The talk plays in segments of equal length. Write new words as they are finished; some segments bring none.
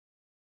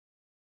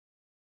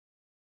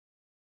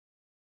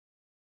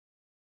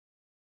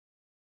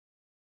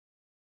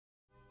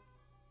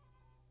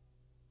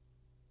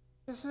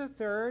This is the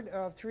third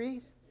of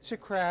three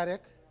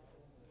Socratic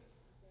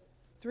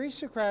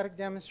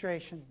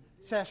demonstration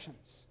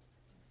sessions.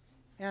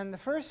 And the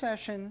first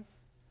session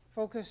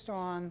focused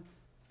on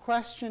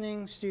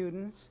questioning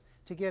students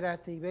to get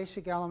at the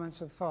basic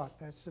elements of thought.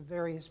 That's the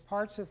various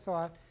parts of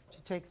thought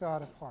to take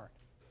thought apart.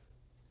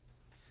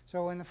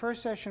 So in the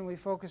first session, we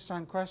focused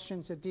on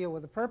questions that deal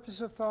with the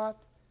purpose of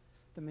thought,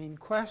 the main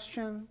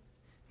question,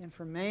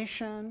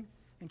 information,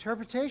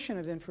 interpretation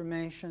of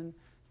information,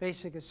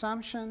 basic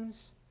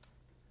assumptions,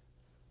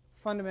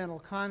 fundamental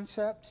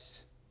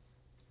concepts,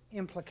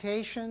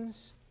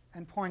 implications,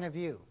 and point of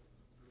view.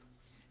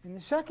 In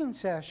the second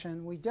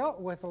session, we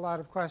dealt with a lot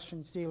of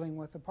questions dealing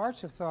with the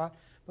parts of thought,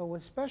 but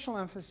with special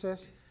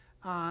emphasis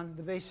on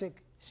the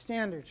basic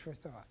standards for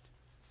thought.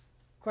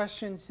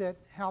 Questions that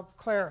help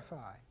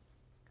clarify,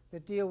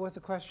 that deal with the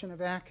question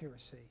of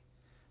accuracy,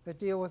 that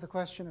deal with the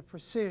question of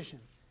precision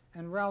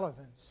and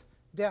relevance,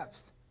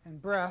 depth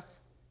and breadth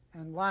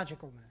and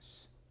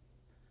logicalness.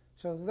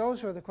 So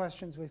those were the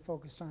questions we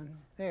focused on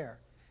there.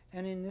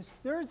 And in this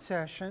third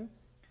session,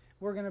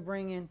 we're going to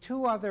bring in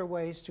two other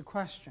ways to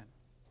question.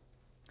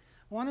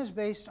 One is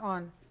based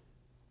on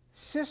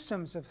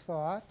systems of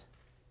thought,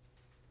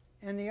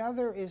 and the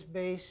other is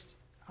based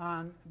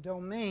on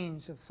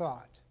domains of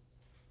thought.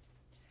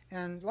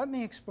 And let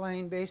me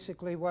explain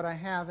basically what I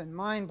have in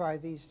mind by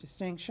these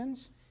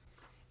distinctions,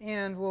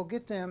 and we'll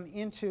get them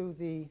into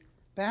the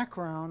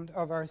background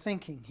of our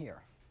thinking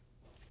here.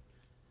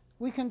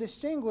 We can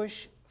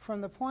distinguish from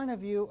the point of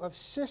view of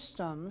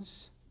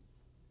systems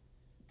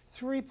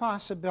three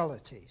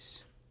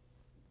possibilities.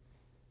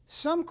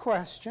 Some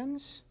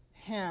questions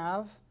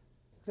have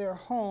their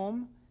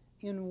home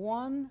in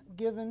one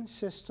given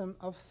system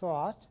of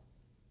thought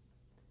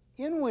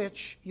in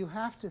which you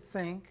have to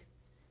think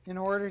in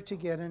order to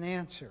get an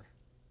answer.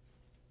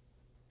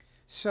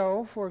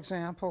 So, for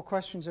example,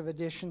 questions of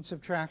addition,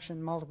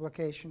 subtraction,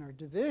 multiplication, or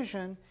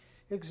division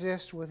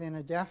exist within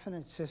a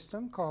definite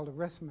system called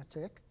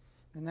arithmetic,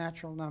 the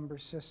natural number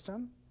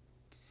system.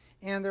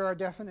 And there are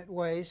definite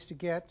ways to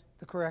get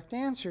the correct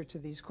answer to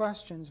these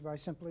questions by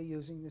simply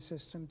using the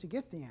system to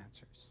get the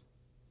answers.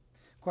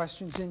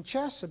 Questions in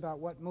chess about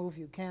what move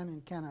you can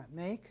and cannot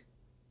make.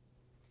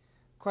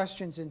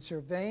 Questions in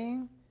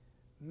surveying,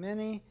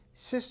 many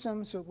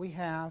systems that we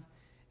have,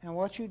 and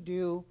what you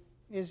do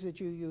is that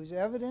you use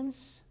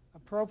evidence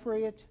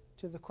appropriate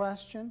to the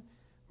question,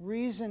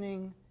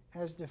 reasoning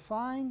as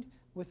defined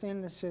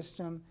within the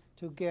system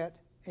to get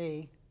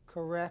a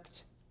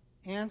correct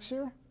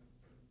answer.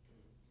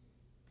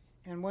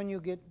 And when you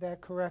get that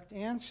correct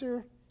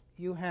answer,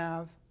 you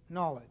have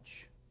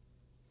knowledge.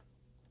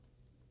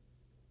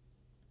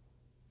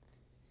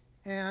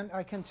 And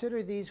I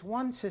consider these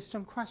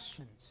one-system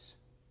questions.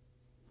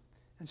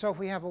 And so if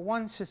we have a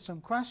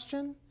one-system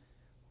question,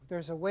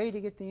 there's a way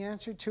to get the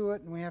answer to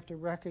it, and we have to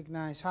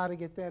recognize how to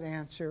get that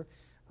answer.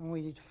 And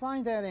we need to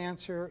find that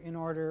answer in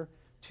order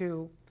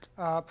to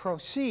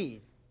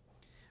proceed.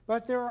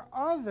 But there are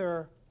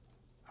other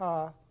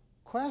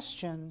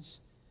questions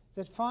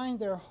that find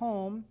their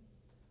home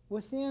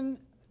within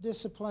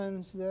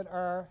disciplines that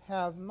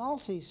have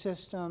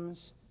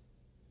multi-systems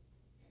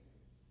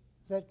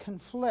that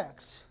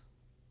conflict.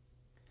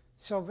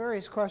 So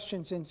various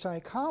questions in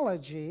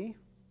psychology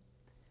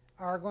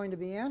are going to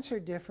be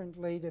answered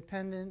differently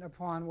dependent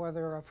upon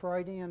whether a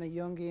Freudian, a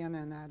Jungian,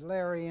 an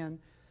Adlerian,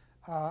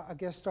 a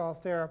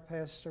Gestalt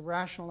therapist, a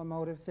rational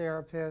emotive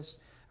therapist,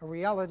 a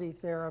reality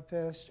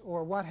therapist,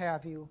 or what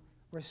have you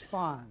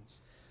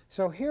responds.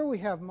 So here we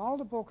have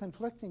multiple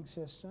conflicting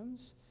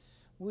systems.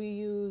 We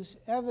use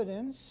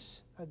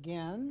evidence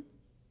again,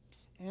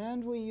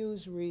 and we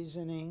use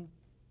reasoning,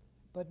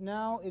 but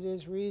now it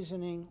is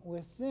reasoning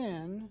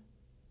within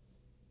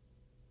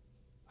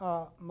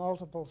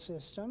multiple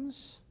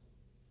systems.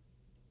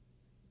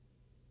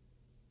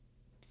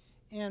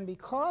 And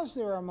because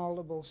there are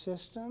multiple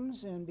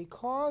systems and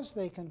because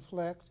they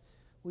conflict,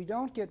 we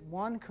don't get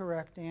one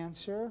correct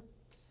answer.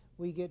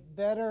 We get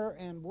better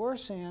and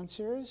worse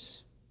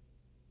answers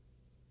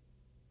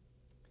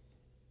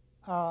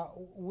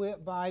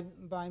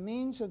by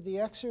means of the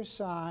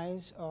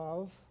exercise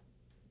of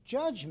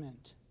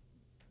judgment.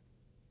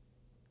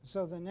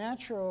 So the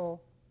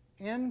natural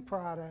end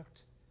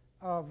product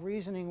of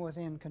reasoning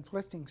within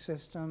conflicting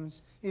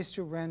systems is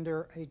to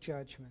render a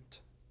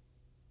judgment.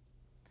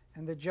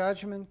 And the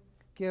judgment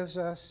gives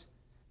us,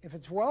 if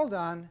it's well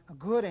done, a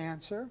good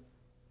answer,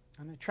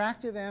 an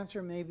attractive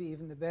answer, maybe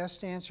even the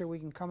best answer we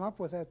can come up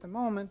with at the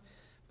moment,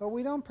 but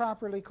we don't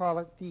properly call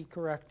it the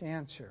correct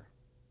answer.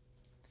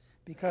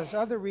 Because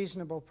other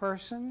reasonable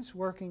persons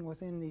working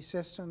within these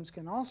systems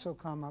can also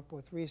come up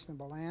with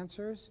reasonable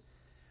answers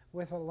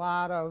with a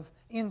lot of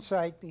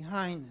insight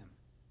behind them.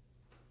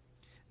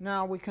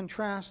 Now we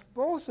contrast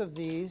both of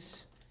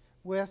these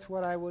with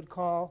what I would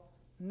call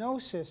no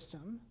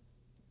system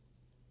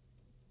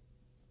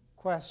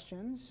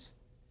questions,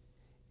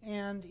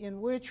 and in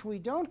which we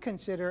don't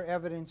consider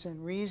evidence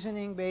and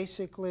reasoning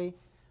basically,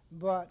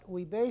 but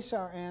we base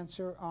our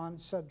answer on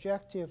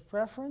subjective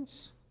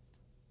preference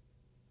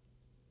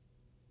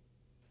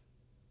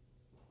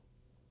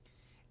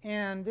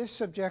And this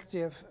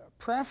subjective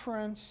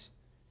preference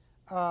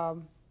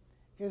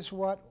is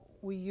what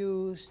we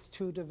use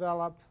to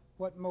develop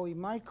what we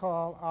might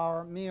call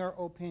our mere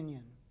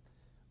opinion,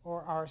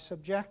 or our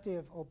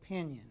subjective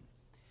opinion,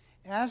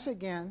 as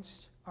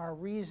against our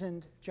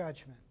reasoned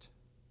judgment.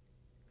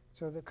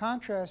 So the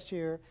contrast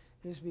here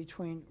is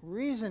between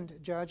reasoned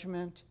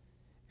judgment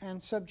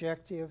and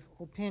subjective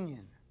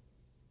opinion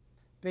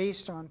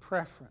based on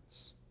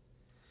preference.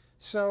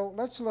 So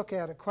let's look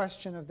at a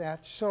question of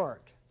that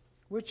sort.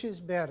 Which is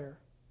better,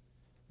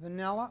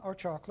 vanilla or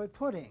chocolate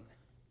pudding?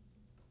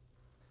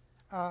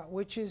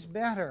 Which is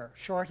better,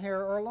 short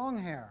hair or long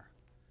hair?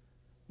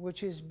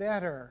 Which is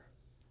better,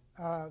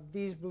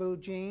 these blue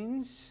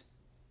jeans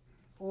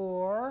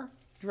or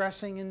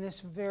dressing in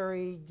this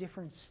very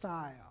different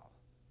style?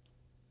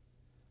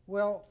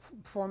 Well,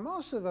 for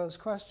most of those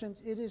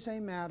questions, it is a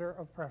matter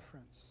of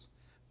preference.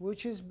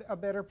 Which is a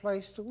better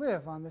place to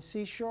live, on the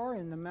seashore,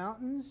 in the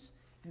mountains,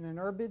 in an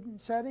urban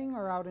setting,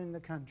 or out in the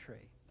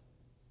country?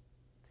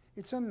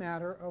 It's a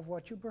matter of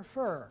what you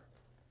prefer.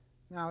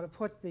 Now, to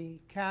put the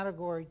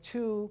category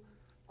 2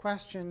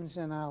 questions,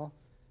 and I'll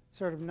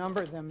sort of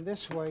number them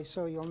this way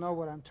so you'll know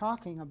what I'm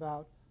talking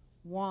about,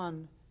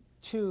 1,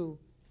 2,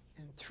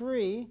 and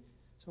 3.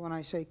 So when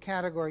I say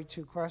category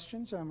 2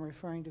 questions, I'm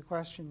referring to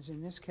questions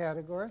in this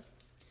category.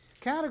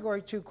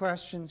 Category 2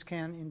 questions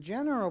can, in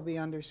general, be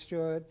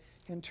understood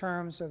in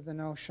terms of the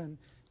notion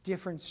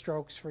different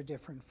strokes for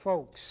different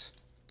folks.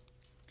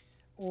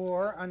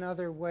 Or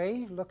another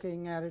way,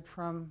 looking at it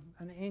from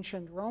an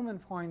ancient Roman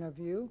point of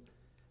view,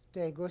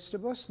 de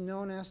gustibus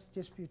non est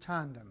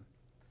disputandum.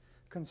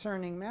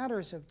 Concerning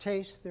matters of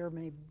taste, there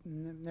may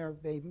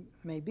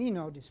be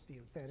no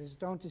dispute. That is,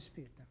 don't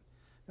dispute them.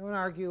 Don't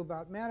argue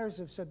about matters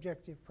of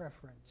subjective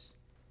preference.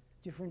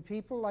 Different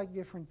people like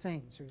different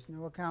things. There's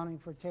no accounting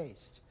for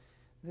taste.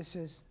 This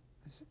is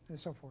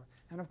so forth.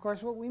 And of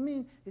course, what we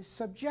mean is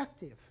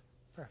subjective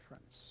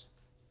preference,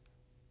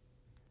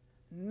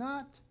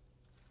 not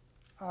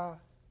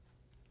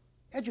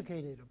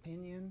educated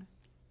opinion,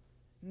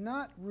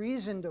 not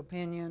reasoned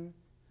opinion,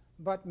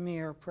 but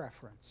mere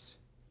preference.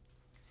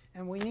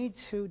 And we need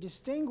to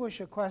distinguish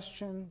a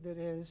question that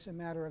is a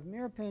matter of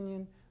mere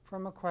opinion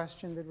from a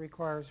question that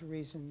requires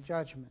reasoned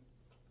judgment.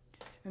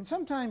 And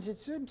sometimes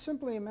it's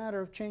simply a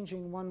matter of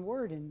changing one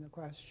word in the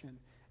question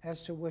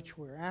as to which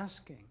we're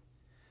asking.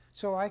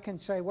 So I can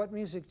say, what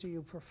music do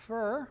you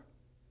prefer?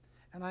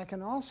 And I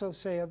can also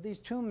say, of these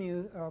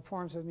two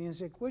forms of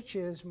music, which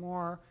is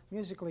more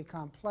musically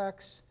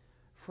complex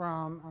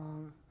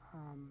from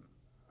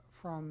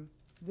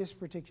this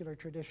particular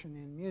tradition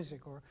in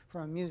music, or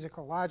from a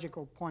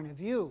musicological point of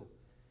view?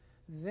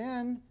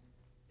 Then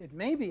it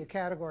may be a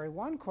category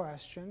 1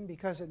 question,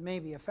 because it may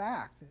be a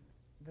fact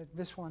that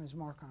this one is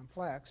more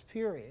complex,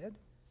 period.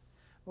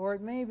 Or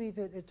it may be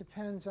that it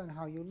depends on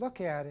how you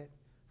look at it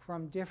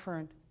from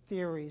different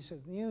theories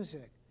of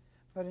music.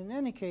 But in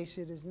any case,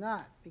 it is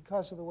not,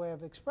 because of the way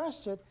I've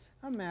expressed it,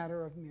 a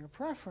matter of mere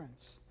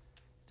preference.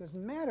 It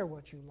doesn't matter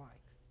what you like.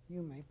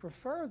 You may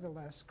prefer the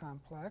less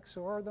complex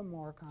or the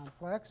more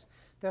complex.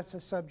 That's a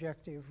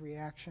subjective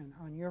reaction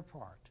on your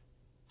part.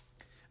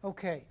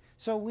 Okay,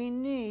 so we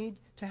need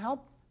to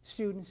help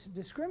students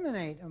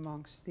discriminate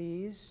amongst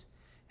these,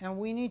 and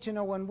we need to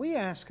know when we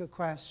ask a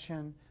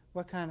question,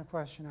 what kind of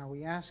question are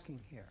we asking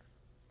here?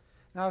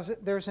 Now,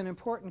 there's an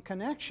important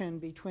connection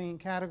between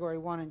category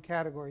 1 and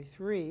category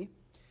 3,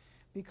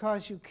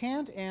 because you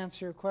can't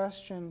answer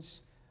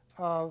questions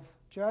of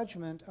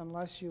judgment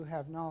unless you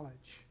have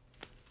knowledge.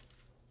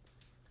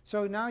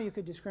 So now you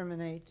could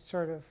discriminate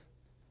sort of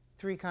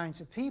 3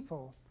 kinds of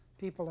people.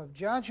 People of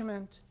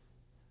judgment,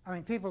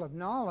 people of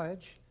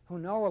knowledge who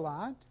know a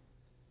lot,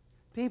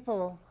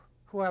 people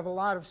who have a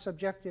lot of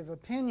subjective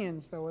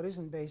opinions, though it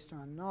isn't based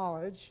on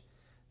knowledge.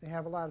 They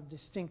have a lot of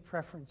distinct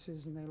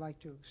preferences and they like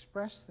to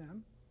express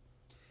them.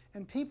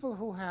 And people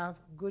who have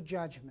good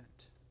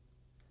judgment.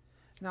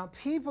 Now,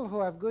 people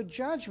who have good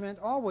judgment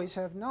always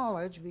have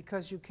knowledge,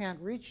 because you can't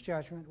reach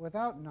judgment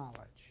without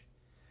knowledge.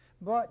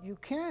 But you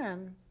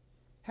can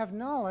have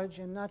knowledge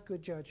and not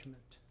good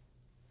judgment.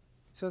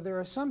 So there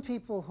are some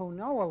people who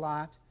know a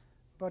lot,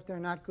 but they're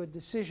not good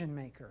decision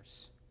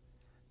makers,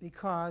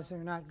 because they're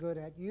not good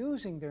at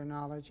using their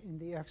knowledge in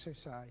the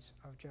exercise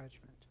of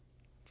judgment.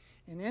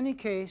 In any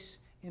case,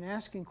 in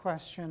asking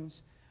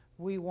questions,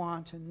 we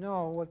want to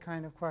know what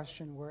kind of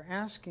question we're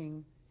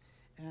asking,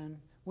 and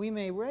we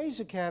may raise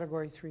a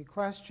category 3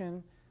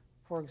 question.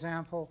 For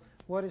example,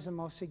 what is the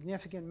most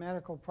significant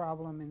medical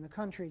problem in the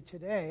country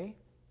today?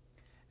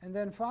 And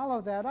then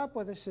follow that up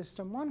with a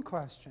system 1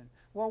 question.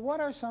 Well, what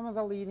are some of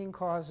the leading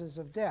causes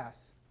of death?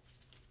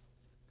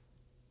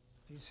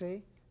 Do you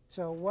see?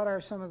 So what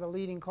are some of the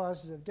leading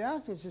causes of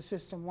death? It's a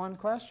system 1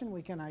 question.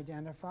 We can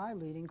identify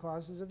leading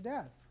causes of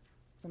death.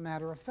 It's a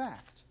matter of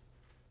fact.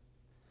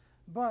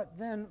 But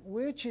then,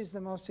 which is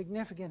the most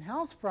significant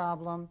health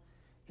problem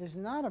is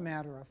not a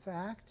matter of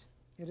fact.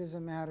 It is a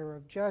matter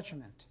of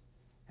judgment.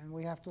 And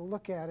we have to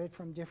look at it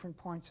from different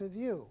points of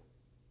view.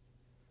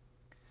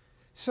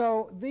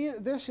 So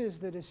this is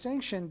the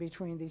distinction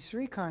between these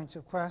three kinds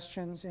of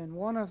questions, and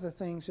one of the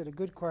things that a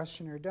good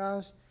questioner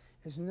does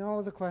is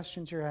know the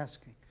questions you're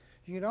asking.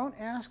 You don't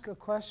ask a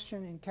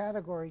question in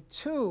category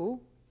 2,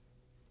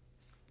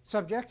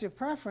 subjective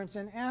preference,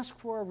 and ask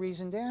for a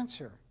reasoned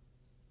answer.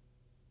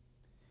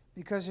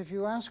 Because if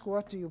you ask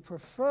what do you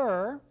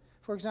prefer,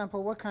 for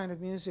example, what kind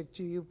of music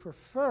do you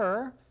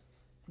prefer,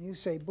 and you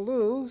say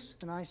blues,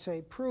 and I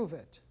say prove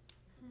it.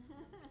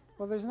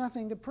 Well, there's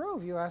nothing to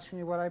prove. You asked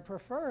me what I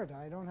preferred.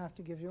 I don't have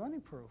to give you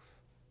any proof.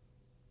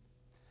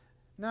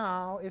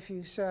 Now, if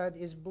you said,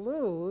 is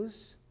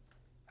blues,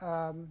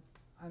 to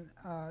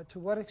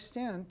what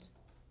extent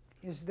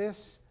is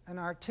this an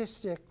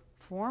artistic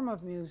form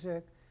of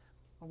music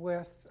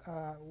with,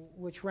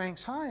 which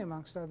ranks high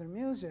amongst other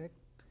music,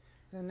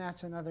 then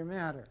that's another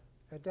matter.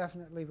 That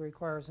definitely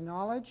requires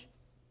knowledge,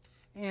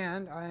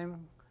 and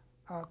I'm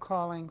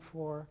calling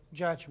for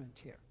judgment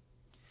here.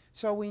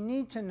 So we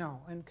need to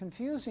know, and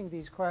confusing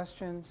these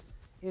questions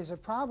is a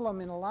problem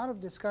in a lot of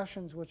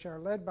discussions which are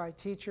led by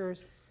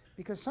teachers,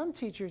 because some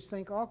teachers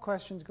think all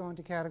questions go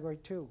into category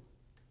 2.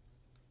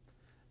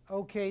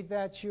 Okay,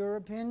 that's your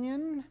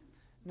opinion.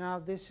 Now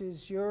this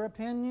is your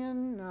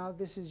opinion. Now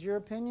this is your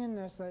opinion.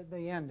 That's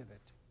the end of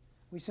it.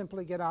 We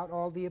simply get out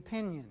all the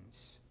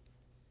opinions.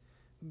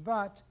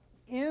 But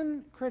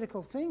in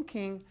critical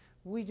thinking,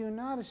 we do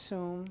not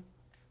assume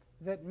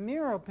that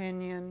mere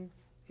opinion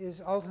is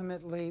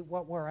ultimately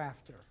what we're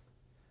after.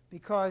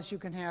 Because you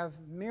can have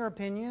mere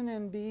opinion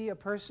and be a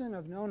person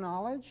of no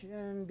knowledge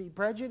and be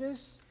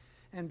prejudiced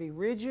and be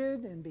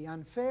rigid and be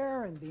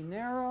unfair and be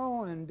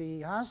narrow and be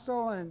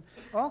hostile and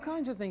all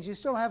kinds of things. You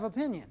still have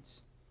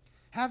opinions.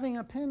 Having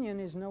opinion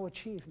is no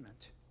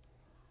achievement.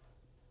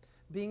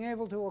 Being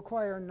able to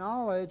acquire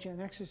knowledge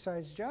and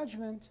exercise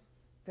judgment,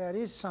 that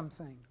is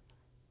something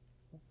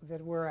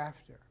that we're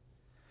after.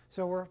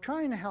 So we're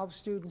trying to help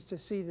students to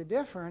see the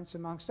difference,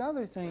 amongst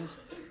other things,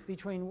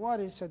 between what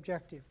is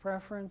subjective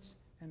preference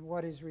and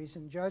what is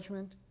reasoned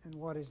judgment and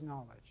what is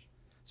knowledge.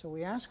 So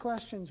we ask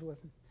questions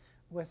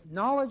with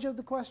knowledge of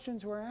the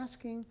questions we're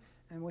asking,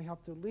 and we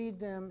help to lead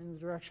them in the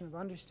direction of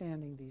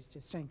understanding these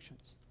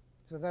distinctions.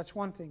 So that's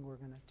one thing we're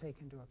going to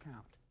take into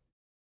account.